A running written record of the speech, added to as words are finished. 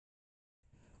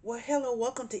Well, hello,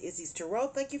 welcome to Izzy's Tarot.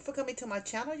 Thank you for coming to my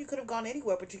channel. You could have gone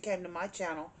anywhere, but you came to my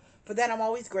channel. For that, I'm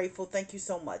always grateful. Thank you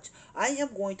so much. I am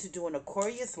going to do an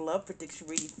Aquarius love prediction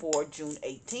reading for June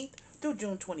 18th through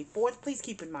June 24th. Please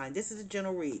keep in mind, this is a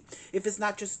general read. If it's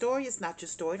not your story, it's not your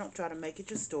story. Don't try to make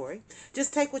it your story.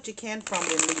 Just take what you can from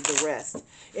it and leave the rest.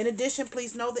 In addition,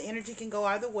 please know the energy can go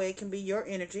either way. It can be your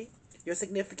energy, your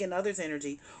significant other's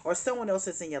energy, or someone else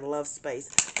that's in your love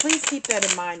space. Please keep that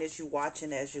in mind as you watch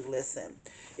and as you listen.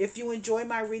 If you enjoy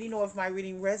my reading or if my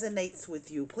reading resonates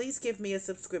with you, please give me a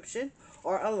subscription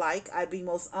or a like. I'd be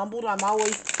most humbled. I'm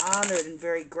always honored and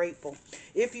very grateful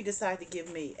if you decide to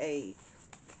give me a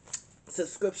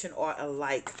subscription or a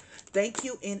like. Thank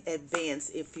you in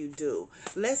advance if you do.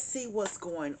 Let's see what's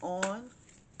going on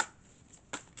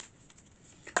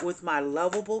with my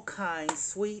lovable, kind,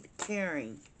 sweet,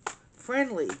 caring,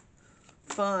 friendly,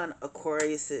 fun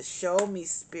Aquariuses. Show me,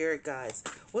 spirit guides.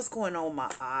 What's going on,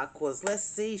 my Aquas? Let's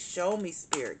see. Show me,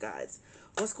 spirit guides.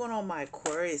 What's going on, my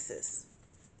Aquariuses?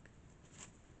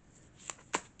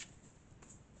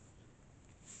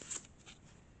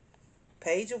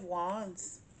 Page of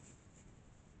Wands.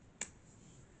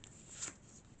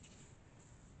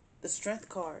 The Strength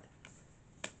card.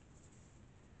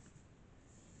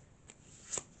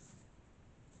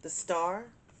 The Star.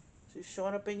 She's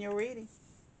showing up in your reading.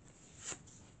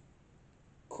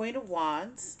 Queen of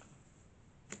Wands.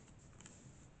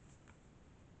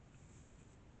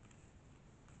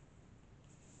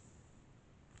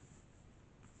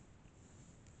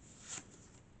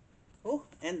 Oh,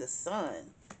 and the Sun.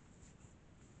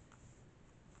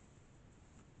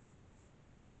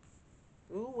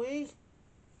 Ooh wee.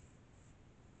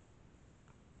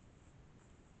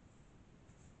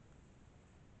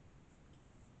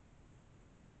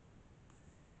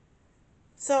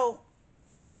 So,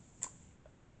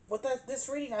 with this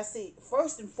reading, I see,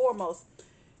 first and foremost,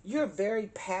 you're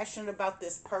very passionate about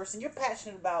this person. You're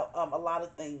passionate about a lot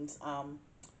of things,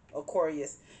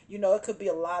 Aquarius. You know, it could be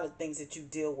a lot of things that you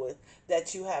deal with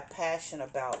that you have passion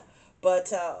about.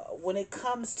 But when it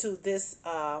comes to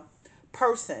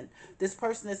person, this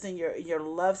person that's in your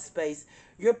love space,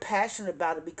 you're passionate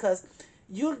about it because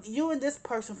you and this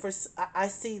person I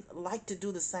see like to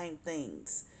do the same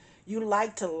things. You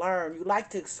like to learn, you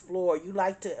like to explore, you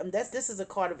like to. That's this is a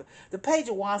card of the Page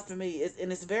of Wands for me, is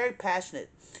and it's very passionate.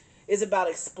 It's about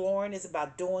exploring. It's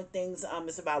about doing things.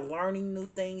 It's about learning new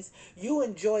things. You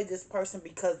enjoy this person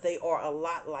because they are a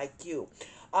lot like you.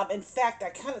 In fact,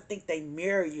 I kind of think they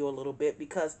mirror you a little bit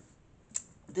because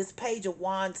this Page of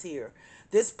Wands here,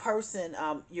 this person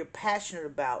you're passionate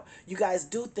about. You guys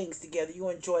do things together. You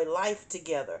enjoy life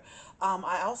together.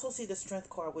 I also see the Strength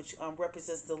card, which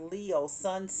represents the Leo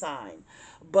sun sign,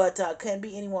 but can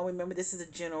be anyone. Remember, this is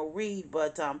a general read,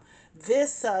 but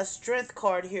this Strength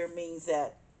card here means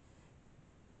that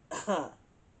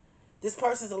this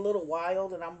person's a little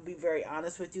wild, and I'm gonna be very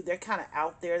honest with you. They're kind of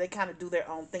out there. They kind of do their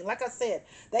own thing. Like I said,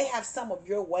 they have some of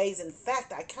your ways. In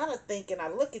fact, I kind of think, and I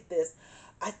look at this,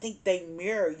 I think they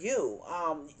mirror you.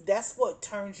 That's what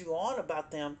turns you on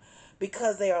about them,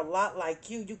 because they are a lot like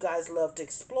you. You guys love to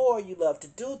explore. You love to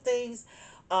do things.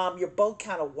 You're both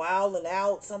kind of wilding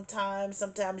out sometimes.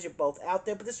 Sometimes you're both out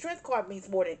there. But the Strength card means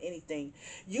more than anything.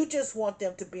 You just want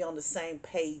them to be on the same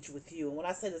page with you. And when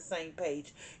I say the same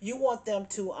page, you want them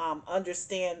to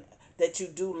understand that you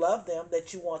do love them,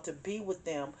 that you want to be with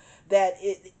them, that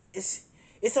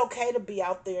it's okay to be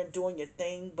out there and doing your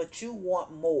thing, but you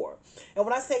want more. And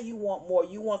when I say you want more,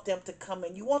 you want them to come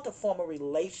in. You want to form a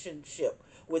relationship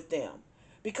with them.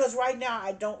 Because right now,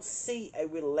 I don't see a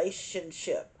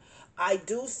relationship. I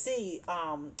do see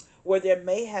where there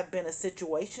may have been a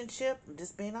situationship. I'm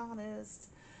just being honest.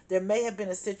 There may have been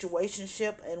a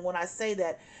situationship, and when I say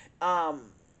that,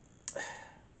 um,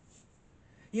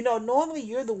 normally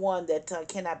you're the one that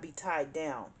cannot be tied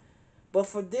down. But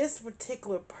for this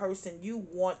particular person, you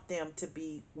want them to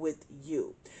be with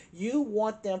you. You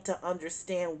want them to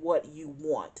understand what you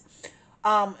want.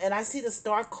 And I see the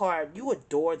Star card. You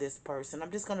adore this person.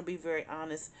 I'm just going to be very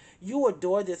honest. You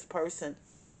adore this person.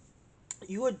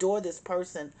 You adore this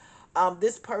person.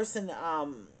 This person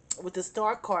with the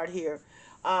Star card here,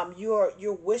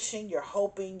 you're wishing, you're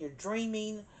hoping, you're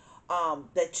dreaming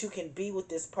that you can be with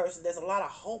this person. There's a lot of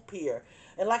hope here,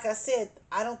 and like I said,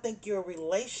 I don't think you're a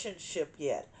relationship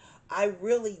yet. I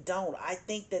really don't. I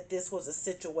think that this was a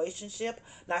situationship.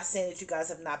 Not saying that you guys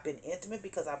have not been intimate,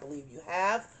 because I believe you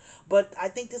have, but I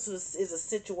think this is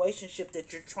a situationship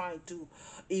that you're trying to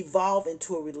evolve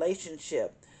into a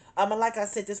relationship. And like I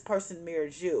said, this person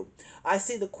mirrors you. I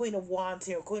see the Queen of Wands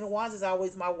here. Queen of Wands is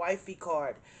always my wifey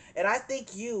card. And I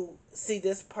think you see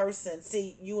this person,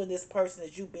 see you and this person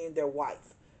as you being their wife.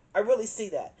 I really see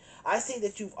that. I see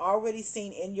that you've already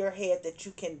seen in your head that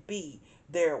you can be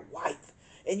their wife.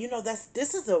 And you know this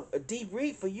is a deep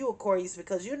read for you, Aquarius,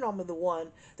 because you're normally the one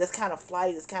that's kind of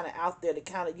flighty, that's kind of out there, that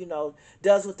kind of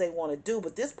does what they want to do.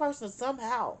 But this person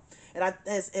somehow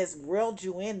has reeled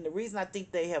you in. The reason I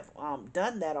think they have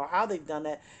done that, or how they've done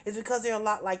that, is because they're a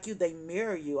lot like you. They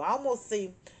mirror you. I almost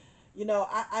see,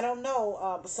 I don't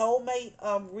know, soulmate,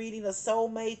 reading a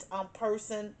soulmate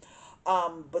person,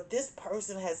 but this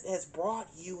person has brought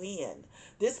you in.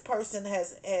 This person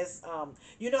has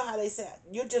you know how they say,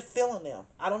 you're just feeling them.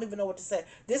 I don't even know what to say.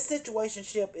 This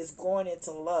situationship is going into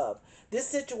love.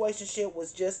 This situationship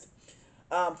was just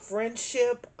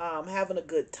friendship, having a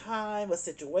good time, a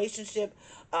situationship,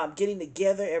 getting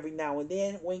together every now and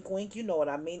then, wink wink, you know what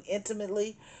I mean,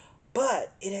 intimately.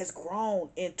 But it has grown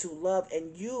into love,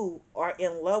 and you are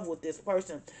in love with this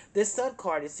person. This sun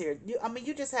card is here.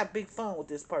 You just have big fun with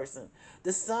this person.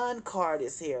 The sun card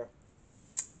is here.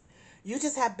 You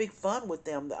just have big fun with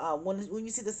them. When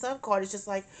you see the sun card, it's just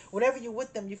like whenever you're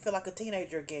with them, you feel like a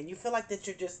teenager again. You feel like that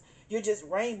you're just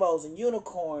rainbows and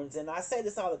unicorns. And I say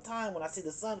this all the time when I see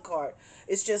the sun card.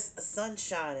 It's just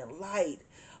sunshine and light.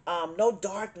 No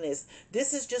darkness.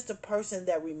 This is just a person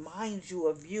that reminds you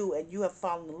of you, and you have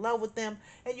fallen in love with them,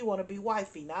 and you want to be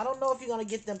wifey. Now I don't know if you're gonna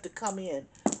get them to come in,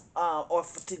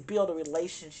 to build a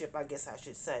relationship, I guess I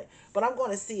should say. But I'm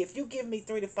going to see, if you give me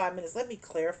 3 to 5 minutes, let me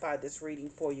clarify this reading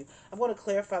for you. I'm going to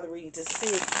clarify the reading to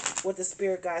see what the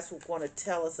spirit guides will want to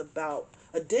tell us about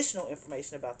additional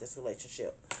information about this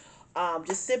relationship.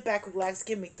 Just sit back, relax,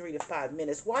 give me 3 to 5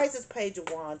 minutes. Why is this Page of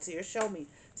Wands here? Show me,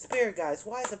 spirit guides,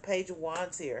 why is the Page of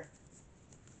Wands here?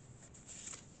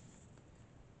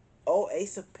 Oh,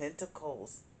 Ace of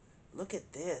Pentacles. Look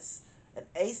at this. An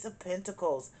Ace of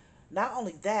Pentacles. Not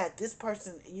only that, this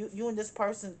person, you and this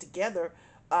person together,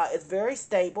 is very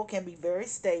stable, can be very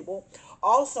stable.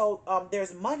 Also,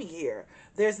 there's money here.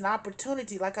 There's an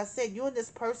opportunity. Like I said, you and this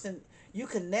person, you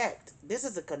connect. This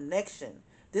is a connection.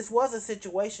 This was a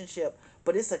situationship,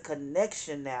 but it's a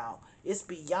connection now. It's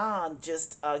beyond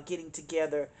just getting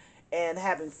together and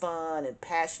having fun and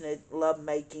passionate love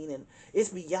making, and it's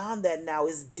beyond that now.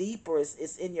 It's deeper.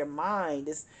 It's in your mind.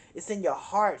 It's in your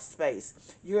heart space.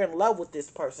 You're in love with this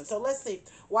person. So let's see,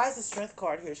 why is the Strength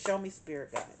card here? Show me,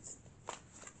 spirit guides.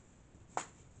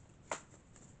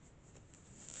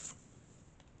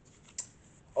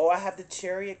 Oh, I have the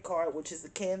Chariot card, which is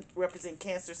can represent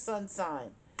Cancer sun sign.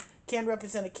 Can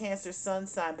represent a Cancer sun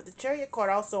sign, but the Chariot card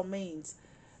also means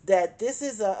that this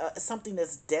is something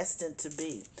that's destined to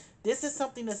be. This is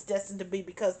something that's destined to be,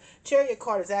 because Chariot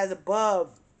card is as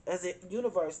above as the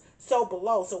universe, so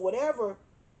below. So whatever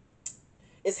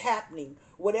is happening,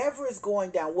 whatever is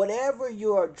going down, whatever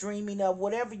you are dreaming of,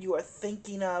 whatever you are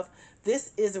thinking of,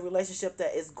 this is a relationship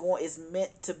that is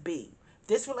meant to be.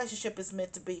 This relationship is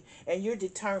meant to be, and you're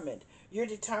determined. You're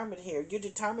determined here. You're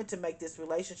determined to make this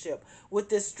relationship. With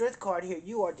this Strength card here,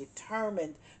 you are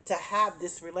determined to have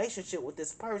this relationship with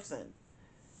this person.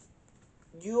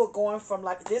 You are going from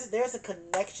like this. There's a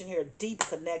connection here, a deep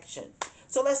connection.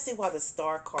 So let's see why the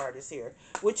Star card is here,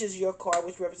 which is your card,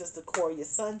 which represents the Aquarius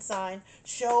sun sign.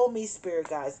 Show me, spirit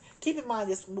guys. Keep in mind,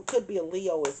 this could be a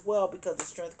Leo as well, because the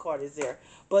Strength card is there.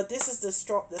 But this is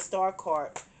the Star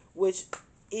card, which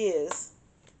is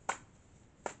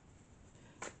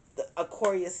the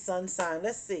Aquarius sun sign.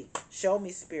 Let's see. Show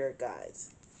me, spirit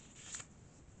guides.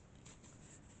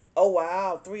 Oh,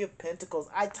 wow. Three of Pentacles.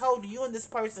 I told you and this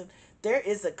person, there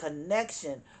is a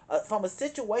connection, from a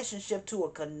situationship to a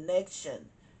connection.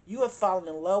 You have fallen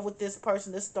in love with this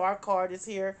person. This Star card is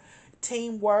here.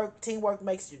 Teamwork. Teamwork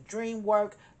makes your dream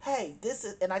work. Hey, this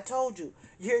is, and I told you,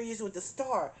 you're used with the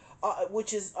Star,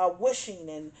 which is wishing,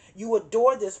 and you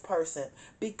adore this person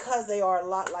because they are a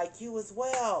lot like you as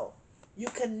well. You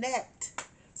connect.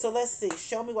 So let's see.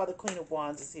 Show me why the Queen of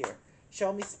Wands is here.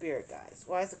 Show me, spirit guys.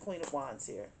 Why is the Queen of Wands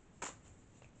here?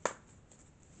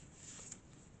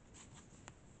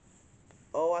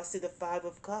 Oh, I see the Five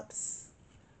of Cups.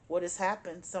 What has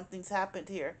happened? Something's happened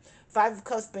here. Five of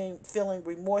Cups, being feeling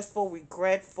remorseful,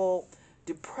 regretful,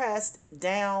 depressed,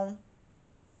 down.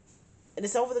 And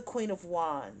it's over the Queen of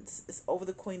Wands. It's over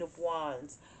the Queen of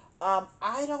Wands.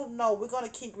 I don't know. We're going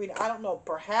to keep reading. I don't know.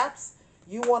 Perhaps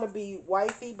you want to be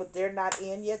wifey, but they're not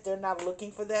in yet. They're not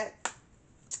looking for that.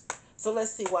 So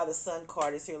let's see why the Sun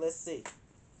card is here. Let's see.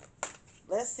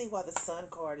 Let's see why the Sun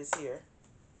card is here.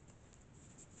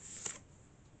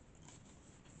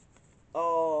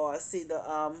 Oh, I see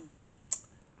the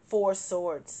Four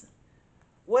Swords.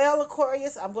 Well,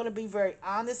 Aquarius, I'm going to be very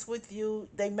honest with you.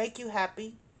 They make you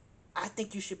happy. I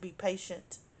think you should be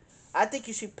patient. I think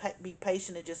you should be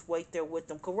patient and just wait there with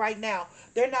them. Because right now,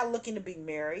 they're not looking to be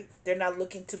married. They're not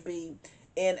looking to be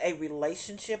in a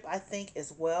relationship, I think,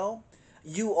 as well.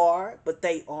 You are, but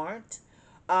they aren't.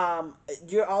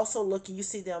 You're also looking, you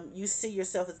see them, you see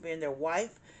yourself as being their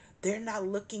wife. They're not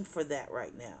looking for that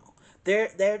right now.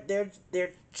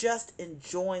 They're just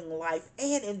enjoying life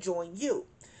and enjoying you.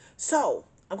 So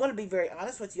I'm going to be very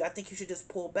honest with you. I think you should just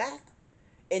pull back,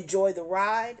 enjoy the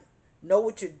ride, know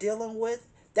what you're dealing with.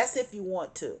 That's if you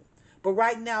want to. But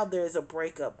right now, there's a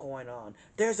breakup going on.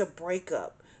 There's a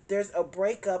breakup. There's a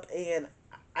breakup, and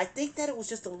I think that it was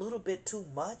just a little bit too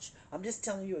much. I'm just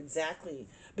telling you exactly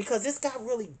because this got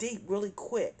really deep really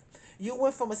quick. You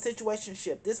went from a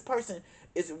situationship. This person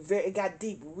is very. It got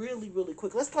deep really, really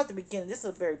quick. Let's start at the beginning. This is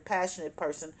a very passionate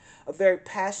person, a very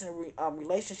passionate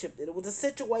relationship. It was a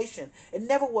situation. It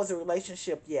never was a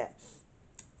relationship yet.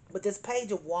 But this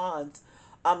Page of Wands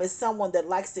is someone that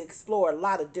likes to explore a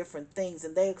lot of different things,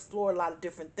 and they explore a lot of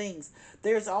different things.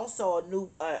 There's also a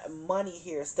new money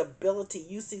here, stability.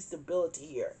 You see stability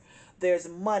here. There's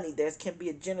money. There can be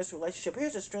a generous relationship.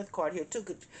 Here's a strength card here too.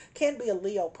 Can be a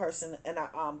Leo person, and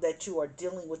that you are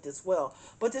dealing with as well.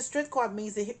 But this strength card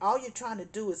means that all you're trying to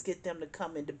do is get them to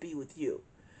come in to be with you.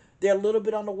 They're a little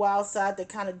bit on the wild side. They're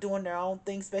kind of doing their own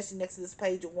thing, especially next to this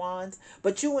Page of Wands.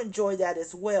 But you enjoy that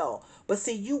as well. But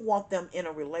see, you want them in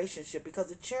a relationship because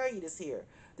the Chariot is here.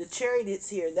 The Chariot is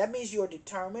here. That means you're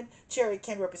determined. Chariot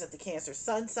can represent the Cancer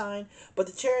sun sign, but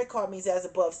the Chariot card means as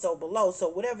above, so below. So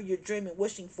whatever you're dreaming,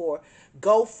 wishing for,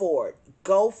 go for it.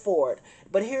 Go for it.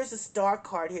 But here's a star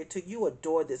card here too. You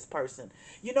adore this person.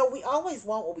 You know, we always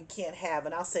want what we can't have,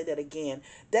 and I'll say that again.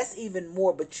 That's even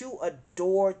more, but you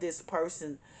adore this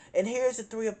person. And here's the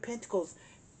Three of Pentacles.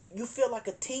 You feel like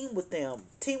a team with them.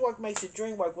 Teamwork makes the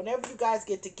dream work. Whenever you guys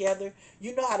get together,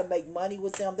 you know how to make money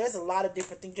with them. There's a lot of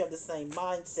different things. You have the same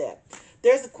mindset.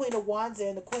 There's the Queen of Wands there,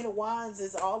 and the Queen of Wands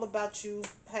is all about you.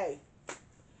 Hey,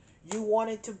 you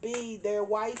wanted to be their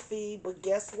wifey, but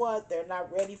guess what? They're not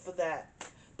ready for that.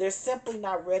 They're simply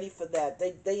not ready for that.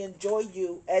 They enjoy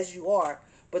you as you are,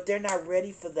 but they're not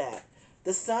ready for that.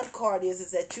 The Sun card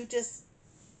is that you just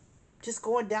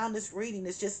going down this reading,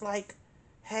 it's just like,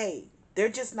 hey, they're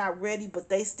just not ready, but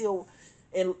they still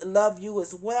love you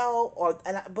as well.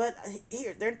 But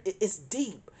here, it's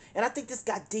deep, and I think this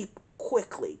got deep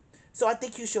quickly. So I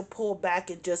think you should pull back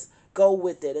and just go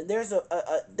with it. And there's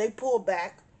they pull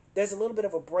back. There's a little bit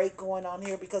of a break going on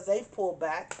here because they've pulled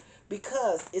back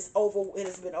because it's over. It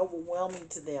has been overwhelming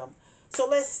to them. So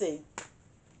let's see.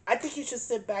 I think you should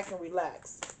sit back and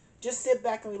relax. Just sit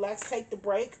back and relax. Take the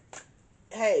break.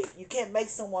 Hey, you can't make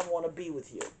someone want to be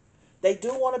with you. They do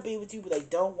want to be with you, but they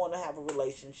don't want to have a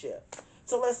relationship.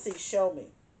 So let's see. Show me.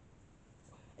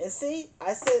 And see,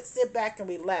 I said sit back and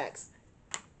relax.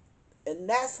 And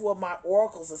that's what my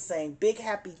oracles are saying. Big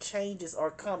happy changes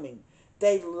are coming.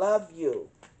 They love you.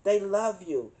 They love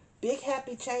you. Big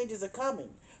happy changes are coming.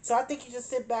 So I think you just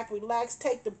sit back, relax,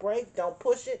 take the break, don't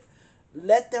push it.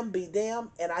 Let them be them.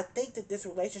 And I think that this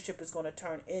relationship is going to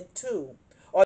turn into